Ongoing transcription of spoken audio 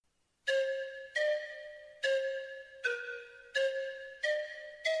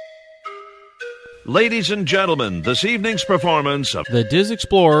Ladies and gentlemen, this evening's performance of The Diz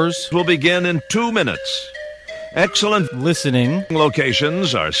Explorers will begin in 2 minutes. Excellent listening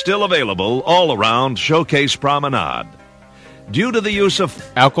locations are still available all around Showcase Promenade. Due to the use of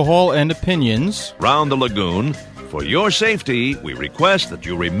alcohol and opinions around the lagoon, for your safety, we request that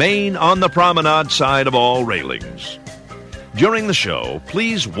you remain on the promenade side of all railings. During the show,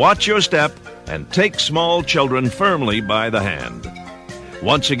 please watch your step and take small children firmly by the hand.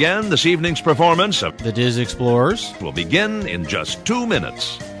 Once again, this evening's performance of The Diz Explorers will begin in just 2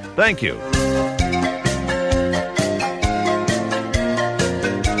 minutes. Thank you.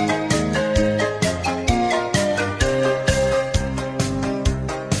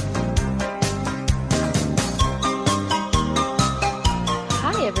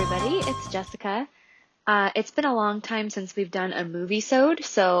 Hi, everybody. It's Jessica. It's been a long time since we've done a MovieSode,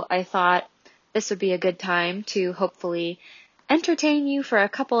 so I thought this would be a good time to hopefully entertain you for a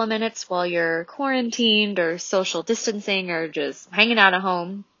couple of minutes while you're quarantined or social distancing or just hanging out at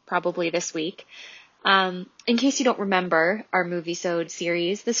home, probably this week. In case you don't remember our MovieSode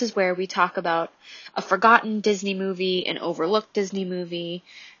series, this is where we talk about a forgotten Disney movie, an overlooked Disney movie,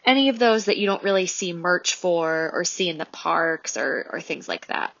 any of those that you don't really see merch for or see in the parks or things like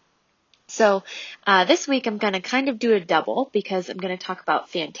that. So this week I'm going to kind of do a double because I'm going to talk about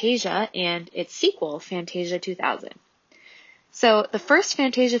Fantasia and its sequel, Fantasia 2000. So the first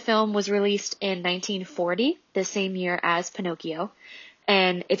Fantasia film was released in 1940, the same year as Pinocchio,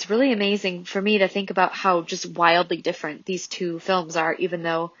 and it's really amazing for me to think about how just wildly different these two films are, even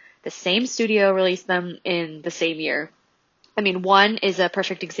though the same studio released them in the same year. I mean, one is a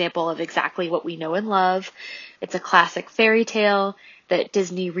perfect example of exactly what we know and love. It's a classic fairy tale that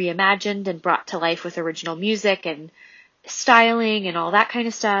Disney reimagined and brought to life with original music and styling and all that kind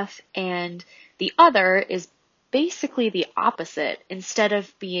of stuff, and the other is basically the opposite. Instead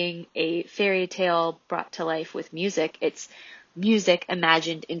of being a fairy tale brought to life with music, it's music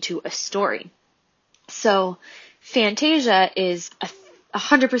imagined into a story. So Fantasia is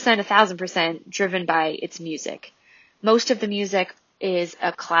 100%, 1000% driven by its music. Most of the music is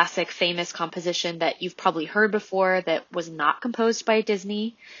a classic, famous composition that you've probably heard before that was not composed by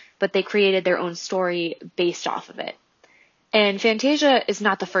Disney, but they created their own story based off of it. And Fantasia is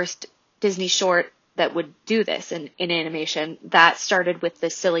not the first Disney short that would do this in animation. That started with the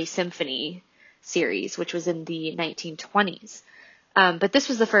Silly Symphony series, which was in the 1920s. But this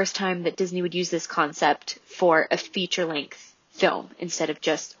was the first time that Disney would use this concept for a feature-length film instead of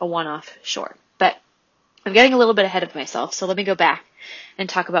just a one-off short. But I'm getting a little bit ahead of myself, so let me go back and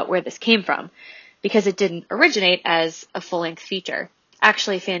talk about where this came from, because it didn't originate as a full-length feature.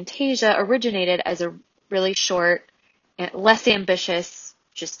 Actually, Fantasia originated as a really short, less ambitious,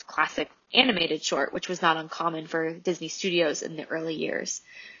 just classic animated short, which was not uncommon for Disney Studios in the early years.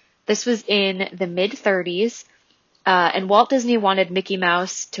 This was in the mid-30s, and Walt Disney wanted Mickey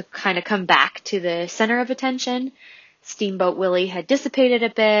Mouse to kind of come back to the center of attention. Steamboat Willie had dissipated a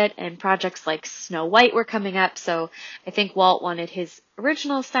bit, and projects like Snow White were coming up, so I think Walt wanted his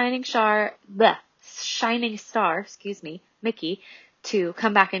original shining star, Mickey, to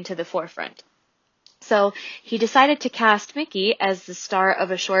come back into the forefront. So he decided to cast Mickey as the star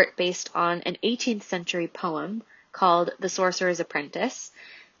of a short based on an 18th century poem called The Sorcerer's Apprentice.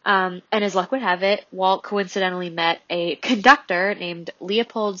 And as luck would have it, Walt coincidentally met a conductor named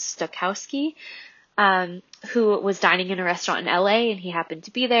Leopold Stokowski, who was dining in a restaurant in LA, and he happened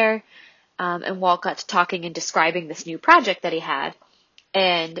to be there. And Walt got to talking and describing this new project that he had.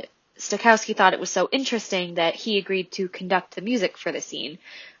 And Stokowski thought it was so interesting that he agreed to conduct the music for the scene,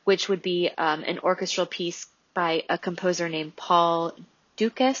 which would be an orchestral piece by a composer named Paul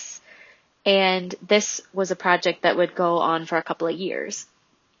Dukas. And this was a project that would go on for a couple of years.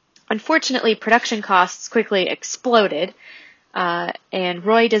 Unfortunately, production costs quickly exploded, and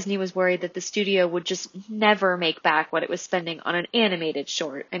Roy Disney was worried that the studio would just never make back what it was spending on an animated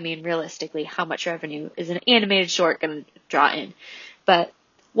short. I mean, realistically, how much revenue is an animated short going to draw in? But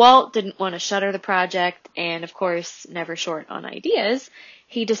Walt didn't want to shutter the project, and of course, never short on ideas.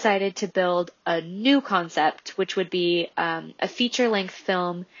 He decided to build a new concept, which would be a feature-length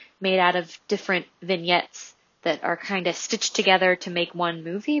film made out of different vignettes that are kind of stitched together to make one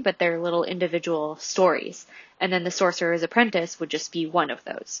movie, but they're little individual stories. And then The Sorcerer's Apprentice would just be one of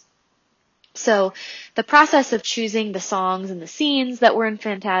those. So the process of choosing the songs and the scenes that were in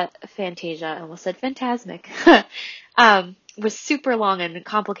Fantasia, I almost said Phantasmic, was super long and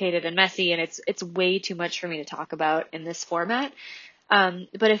complicated and messy, and it's way too much for me to talk about in this format.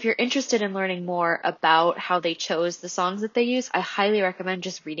 But if you're interested in learning more about how they chose the songs that they use, I highly recommend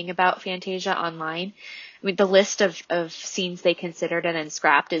just reading about Fantasia online. I mean, the list of scenes they considered and then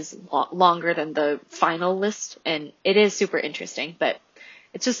scrapped is longer than the final list, and it is super interesting, but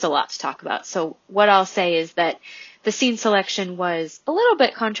it's just a lot to talk about. So what I'll say is that the scene selection was a little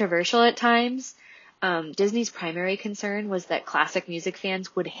bit controversial at times. Disney's primary concern was that classic music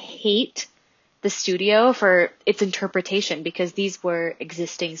fans would hate the studio for its interpretation, because these were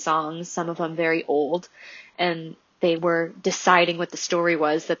existing songs, some of them very old, and they were deciding what the story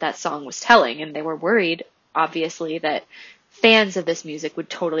was that song was telling, and they were worried, obviously, that fans of this music would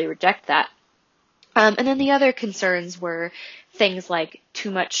totally reject that. And then the other concerns were things like too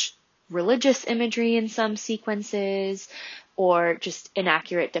much religious imagery in some sequences, or just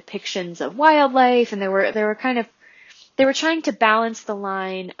inaccurate depictions of wildlife, and they were trying to balance the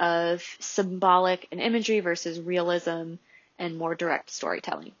line of symbolic and imagery versus realism and more direct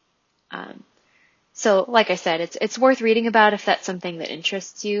storytelling. So, like I said, it's worth reading about if that's something that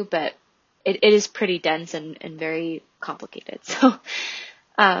interests you, but it is pretty dense and very complicated. So,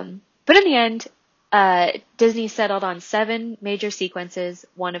 but in the end, Disney settled on 7 major sequences,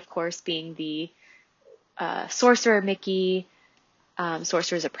 one, of course, being the Sorcerer Mickey,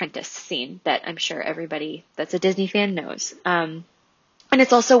 Sorcerer's Apprentice scene that I'm sure everybody that's a Disney fan knows. And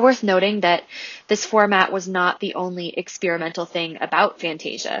it's also worth noting that this format was not the only experimental thing about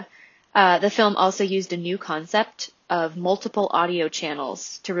Fantasia. The film also used a new concept of multiple audio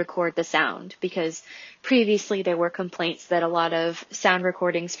channels to record the sound, because previously there were complaints that a lot of sound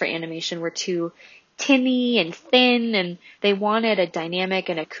recordings for animation were too tinny and thin, and they wanted a dynamic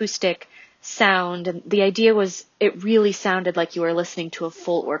and acoustic sound, and the idea was it really sounded like you were listening to a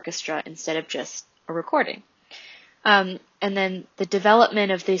full orchestra instead of just a recording. And then the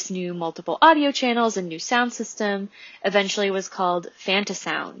development of this new multiple audio channels and new sound system eventually was called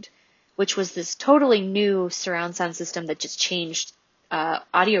Fantasound, which was this totally new surround sound system that just changed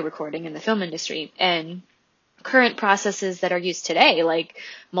audio recording in the film industry. And current processes that are used today, like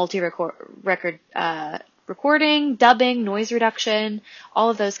multi-record recording, dubbing, noise reduction, all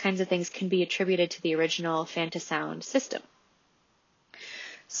of those kinds of things can be attributed to the original Fantasound system.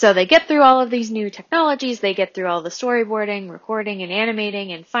 So they get through all of these new technologies, they get through all the storyboarding, recording, and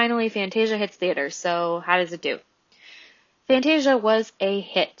animating, and finally Fantasia hits theaters. So how does it do? Fantasia was a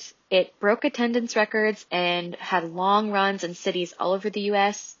hit. It broke attendance records and had long runs in cities all over the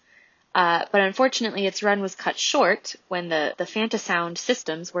U.S., but unfortunately its run was cut short when the Fantasound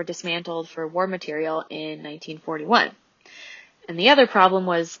systems were dismantled for war material in 1941. And the other problem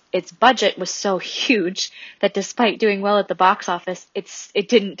was its budget was so huge that despite doing well at the box office, it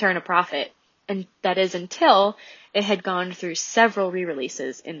didn't turn a profit. And that is until it had gone through several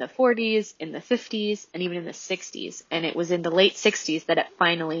re-releases in the 40s, in the 50s, and even in the 60s. And it was in the late 60s that it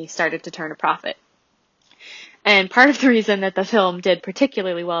finally started to turn a profit. And part of the reason that the film did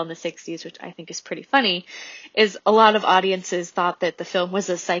particularly well in the 60s, which I think is pretty funny, is a lot of audiences thought that the film was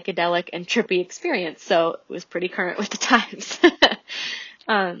a psychedelic and trippy experience, so it was pretty current with the times.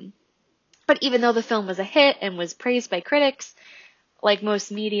 But even though the film was a hit and was praised by critics, like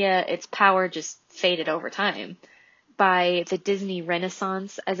most media, its power just faded over time. By the Disney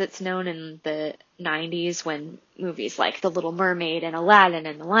Renaissance, as it's known in the 90s, when movies like The Little Mermaid and Aladdin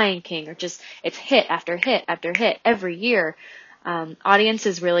and The Lion King are just, it's hit after hit after hit every year,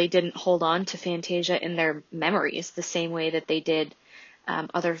 audiences really didn't hold on to Fantasia in their memories the same way that they did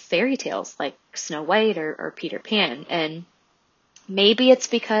other fairy tales like Snow White or Peter Pan. And maybe it's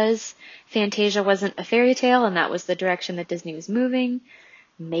because Fantasia wasn't a fairy tale and that was the direction that Disney was moving.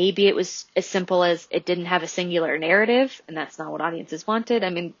 Maybe it was as simple as it didn't have a singular narrative, and that's not what audiences wanted. I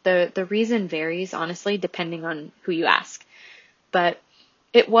mean, the reason varies, honestly, depending on who you ask. But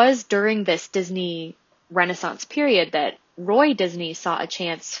it was during this Disney Renaissance period that Roy Disney saw a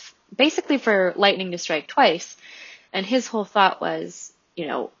chance basically for lightning to strike twice. And his whole thought was,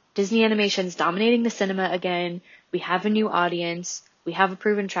 Disney Animation's dominating the cinema again. We have a new audience. We have a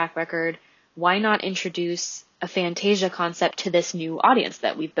proven track record. Why not introduce a Fantasia concept to this new audience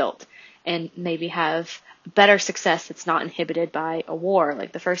that we've built and maybe have better success that's not inhibited by a war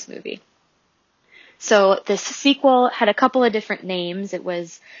like the first movie? So this sequel had a couple of different names. It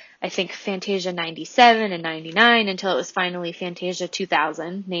was, I think, Fantasia 97 and 99 until it was finally Fantasia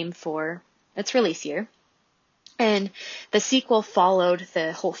 2000, named for its release year. And the sequel followed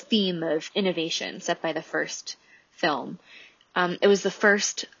the whole theme of innovation set by the first film. It was the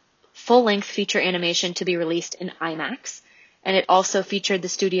first full-length feature animation to be released in IMAX, and it also featured the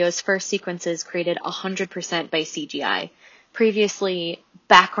studio's first sequences created 100% by CGI. Previously,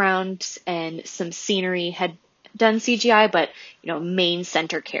 backgrounds and some scenery had done CGI, but, main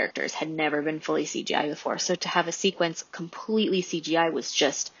center characters had never been fully CGI before. So to have a sequence completely CGI was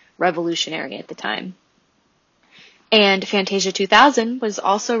just revolutionary at the time. And Fantasia 2000 was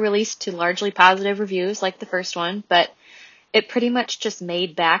also released to largely positive reviews like the first one, but it pretty much just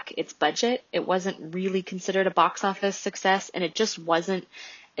made back its budget. It wasn't really considered a box office success, and it just wasn't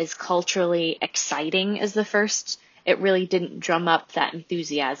as culturally exciting as the first. It really didn't drum up that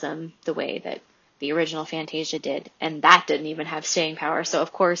enthusiasm the way that the original Fantasia did, and that didn't even have staying power. So,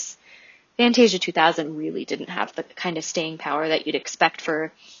 of course, Fantasia 2000 really didn't have the kind of staying power that you'd expect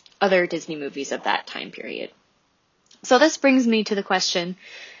for other Disney movies of that time period. So this brings me to the question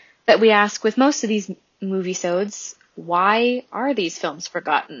that we ask with most of these moviesodes: why are these films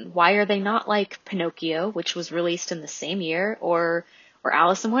forgotten? Why are they not like Pinocchio, which was released in the same year, or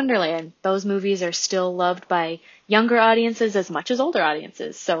Alice in Wonderland? Those movies are still loved by younger audiences as much as older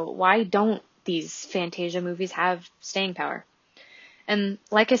audiences. So why don't these Fantasia movies have staying power? And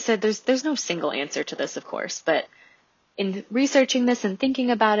like I said, there's no single answer to this, of course, but in researching this and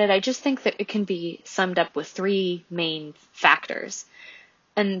thinking about it, I just think that it can be summed up with three main factors.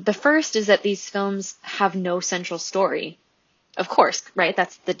 And the first is that these films have no central story. Of course, right?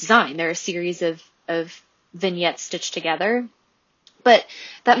 That's the design. They're a series of vignettes stitched together. But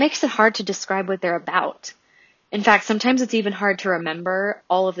that makes it hard to describe what they're about. In fact, sometimes it's even hard to remember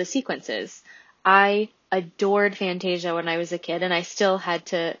all of the sequences. I adored Fantasia when I was a kid, and I still had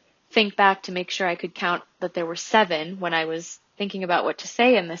to think back to make sure I could count that there were 7 when I was thinking about what to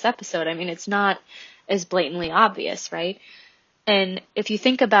say in this episode. I mean, it's not as blatantly obvious, right? And if you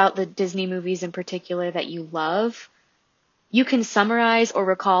think about the Disney movies in particular that you love, you can summarize or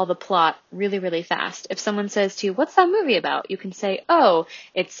recall the plot really, really fast. If someone says to you, "What's that movie about?" you can say, "Oh,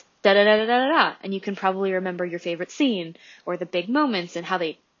 it's da-da-da-da-da-da," and you can probably remember your favorite scene or the big moments and how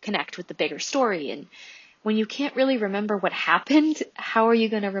they connect with the bigger story. And when you can't really remember what happened, how are you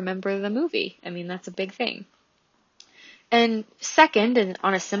going to remember the movie? I mean, that's a big thing. And second, and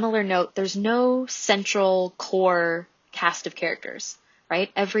on a similar note, there's no central core cast of characters,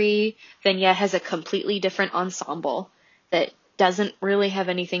 right? Every vignette has a completely different ensemble that doesn't really have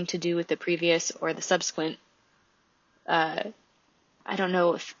anything to do with the previous or the subsequent. I don't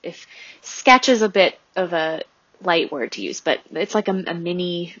know if sketch is a bit of a light word to use, but it's like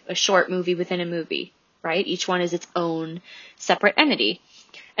a short movie within a movie, right? Each one is its own separate entity.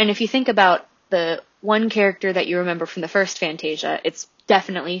 And if you think about the one character that you remember from the first Fantasia, it's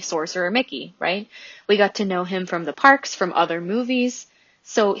definitely Sorcerer Mickey, right? We got to know him from the parks, from other movies.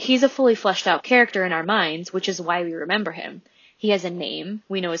 So he's a fully fleshed out character in our minds, which is why we remember him. He has a name.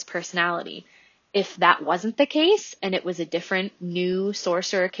 We know his personality. If that wasn't the case and it was a different new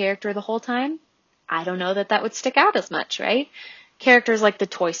sorcerer character the whole time, I don't know that that would stick out as much, right? Characters like the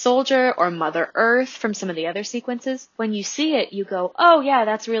Toy Soldier or Mother Earth from some of the other sequences, when you see it, you go, "Oh yeah,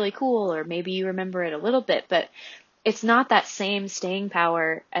 that's really cool," or maybe you remember it a little bit, but it's not that same staying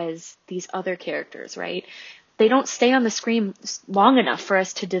power as these other characters, right? They don't stay on the screen long enough for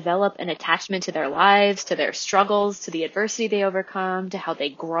us to develop an attachment to their lives, to their struggles, to the adversity they overcome, to how they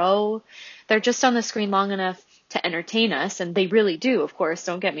grow. They're just on the screen long enough to entertain us, and they really do, of course,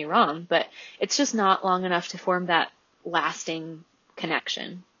 don't get me wrong, but it's just not long enough to form that lasting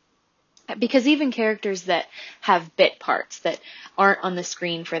connection. Because even characters that have bit parts that aren't on the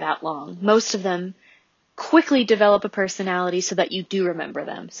screen for that long, most of them quickly develop a personality so that you do remember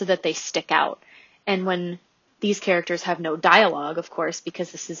them, so that they stick out. And when these characters have no dialogue, of course,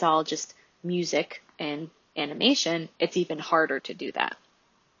 because this is all just music and animation, it's even harder to do that.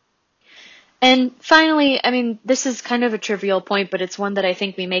 And finally, I mean, this is kind of a trivial point, but it's one that I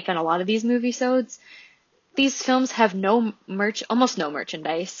think we make on a lot of these moviesodes. These films have almost no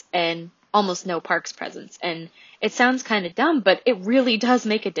merchandise and almost no parks presence. And it sounds kind of dumb, but it really does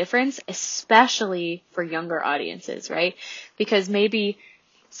make a difference, especially for younger audiences, right? Because maybe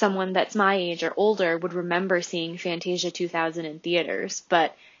someone that's my age or older would remember seeing Fantasia 2000 in theaters,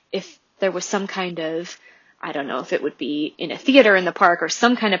 but if there was some kind of, I don't know if it would be in a theater in the park or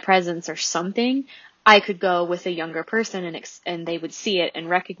some kind of presence or something, I could go with a younger person and they would see it and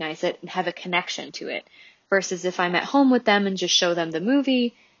recognize it and have a connection to it. Versus if I'm at home with them and just show them the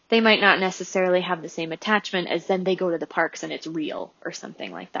movie, they might not necessarily have the same attachment as then they go to the parks and it's real or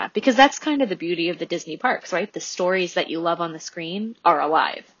something like that. Because that's kind of the beauty of the Disney parks, right? The stories that you love on the screen are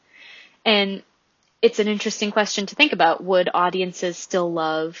alive. And it's an interesting question to think about. Would audiences still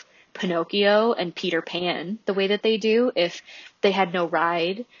love Pinocchio and Peter Pan the way that they do if they had no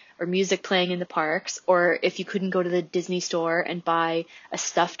ride or music playing in the parks, or if you couldn't go to the Disney store and buy a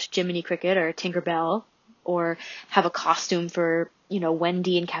stuffed Jiminy Cricket or a Tinkerbell, or have a costume for,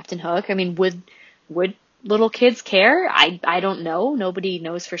 Wendy and Captain Hook? I mean, would little kids care? I don't know. Nobody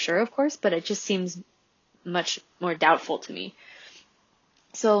knows for sure, of course, but it just seems much more doubtful to me.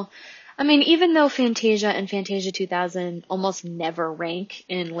 So, I mean, even though Fantasia and Fantasia 2000 almost never rank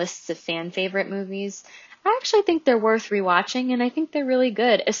in lists of fan favorite movies, I actually think they're worth rewatching, and I think they're really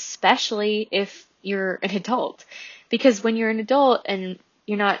good, especially if you're an adult. Because when you're an adult and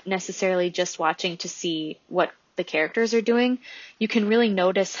you're not necessarily just watching to see what the characters are doing, you can really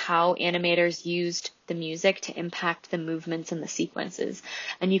notice how animators used the music to impact the movements and the sequences.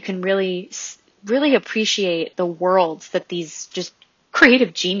 And you can really appreciate the worlds that these just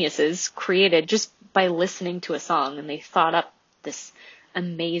creative geniuses created just by listening to a song, and they thought up this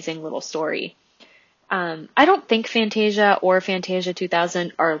amazing little story. I don't think Fantasia or Fantasia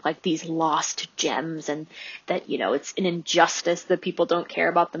 2000 are like these lost gems and that, it's an injustice that people don't care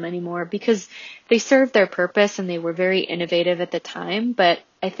about them anymore, because they served their purpose and they were very innovative at the time. But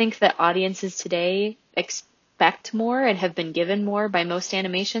I think that audiences today expect more and have been given more by most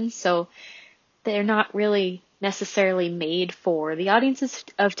animations. So they're not really necessarily made for the audiences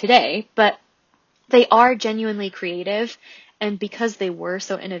of today, but they are genuinely creative. And because they were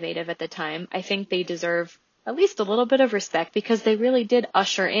so innovative at the time, I think they deserve at least a little bit of respect, because they really did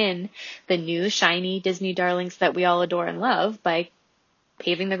usher in the new shiny Disney darlings that we all adore and love by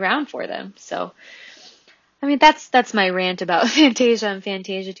paving the ground for them. So, I mean, that's my rant about Fantasia and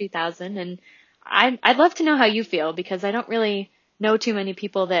Fantasia 2000. And I'd love to know how you feel, because I don't really know too many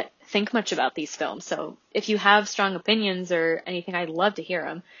people that think much about these films. So if you have strong opinions or anything, I'd love to hear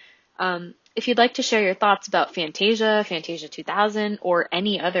them. If you'd like to share your thoughts about Fantasia, Fantasia 2000, or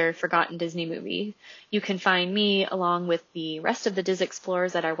any other forgotten Disney movie, you can find me along with the rest of the Diz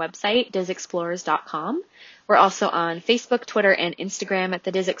Explorers at our website, dizexplorers.com. We're also on Facebook, Twitter, and Instagram at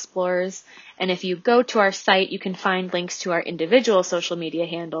the Diz Explorers. And if you go to our site, you can find links to our individual social media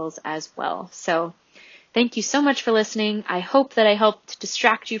handles as well. So thank you so much for listening. I hope that I helped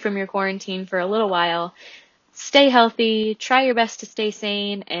distract you from your quarantine for a little while. Stay healthy, try your best to stay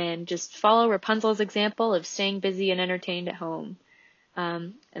sane, and just follow Rapunzel's example of staying busy and entertained at home.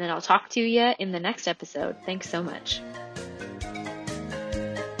 And then I'll talk to you in the next episode. Thanks so much.